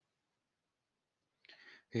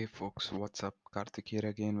Hey folks, what's up? Karthik here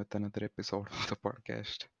again with another episode of the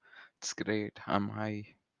podcast. It's great. I'm high.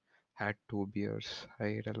 Had 2 beers. I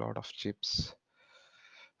ate a lot of chips.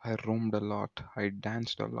 I roamed a lot. I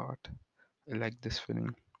danced a lot. I like this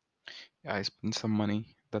feeling. Yeah, I spent some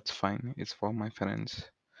money. That's fine. It's for my friends.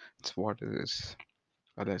 It's what it is.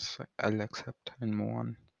 I'll accept and move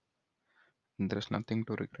on. There's nothing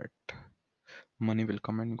to regret. Money will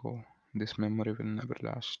come and go. This memory will never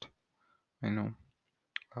last. I know.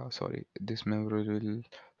 Sorry, this memory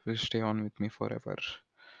will stay on with me forever.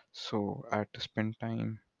 So I had to spend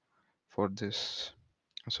time for this.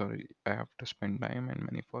 Sorry, I have to spend time and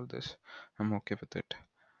money for this. I'm okay with it.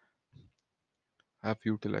 I've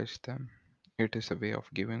utilized them. It is a way of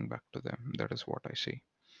giving back to them. That is what I see.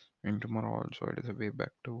 And tomorrow also it is a way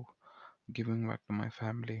back to giving back to my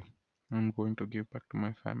family. I'm going to give back to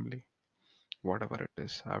my family. Whatever it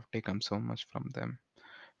is, I've taken so much from them.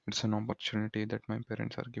 It's an opportunity that my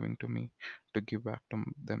parents are giving to me to give back to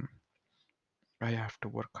them. I have to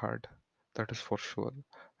work hard. That is for sure.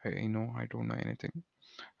 I know I don't know anything.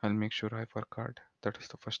 I'll make sure I work hard. That is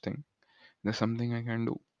the first thing. There's something I can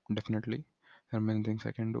do. Definitely. There are many things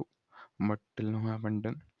I can do. But till now I haven't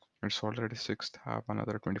done. It's already 6th. I have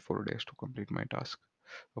another 24 days to complete my task.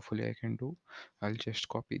 Hopefully I can do. I'll just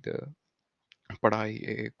copy the Padai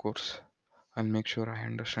AA course. I'll make sure I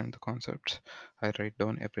understand the concepts. I write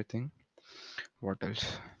down everything. What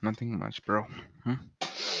else? Nothing much, bro. Hmm?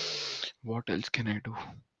 What else can I do?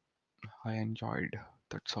 I enjoyed.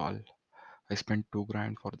 That's all. I spent 2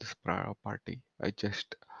 grand for this prior party.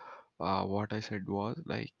 What I said was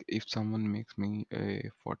like, if someone makes me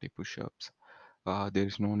a 40 push-ups, there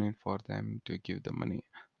is no need for them to give the money.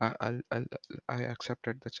 I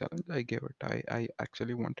accepted the challenge. I gave it. I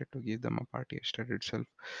actually wanted to give them a party yesterday itself.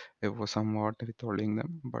 It was somewhat withholding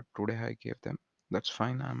them, but today I gave them. That's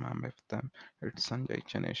fine. I'm with them. It's Sanjay,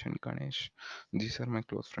 Ganesh, and Ganesh. These are my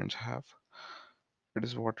close friends. I have. It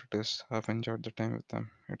is what it is. I've enjoyed the time with them.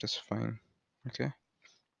 It is fine. Okay.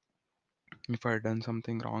 If I done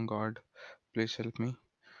something wrong, God, please help me.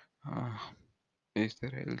 Uh, is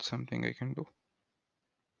there else something I can do?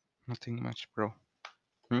 Nothing much, bro.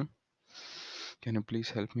 Hmm? Can you please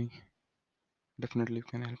help me? Definitely, you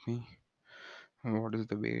can help me. What is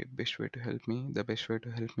the best way to help me? The best way to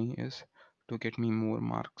help me is to get me more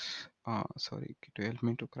marks. Sorry, to help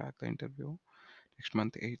me to crack the interview next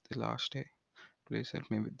month 8th, the last day. Please help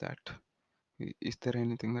me with that. Is there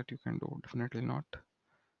anything that you can do? Definitely not.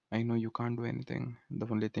 I know you can't do anything. The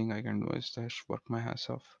only thing I can do is just work my ass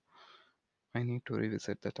off. I need to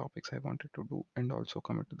revisit the topics I wanted to do and also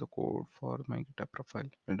commit to the code for my GitHub profile.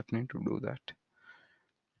 I'll definitely to do that.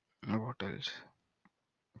 What else?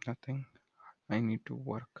 Nothing. I need to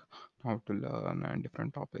work how to learn and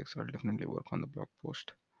different topics. I'll definitely work on the blog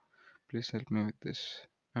post. Please help me with this.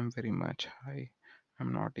 I'm very much high.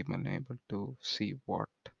 I'm not even able to see what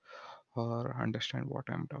or understand what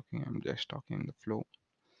I'm talking. I'm just talking in the flow.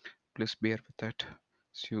 Please bear with that.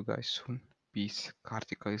 See you guys soon. Peace.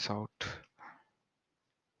 Karthika is out.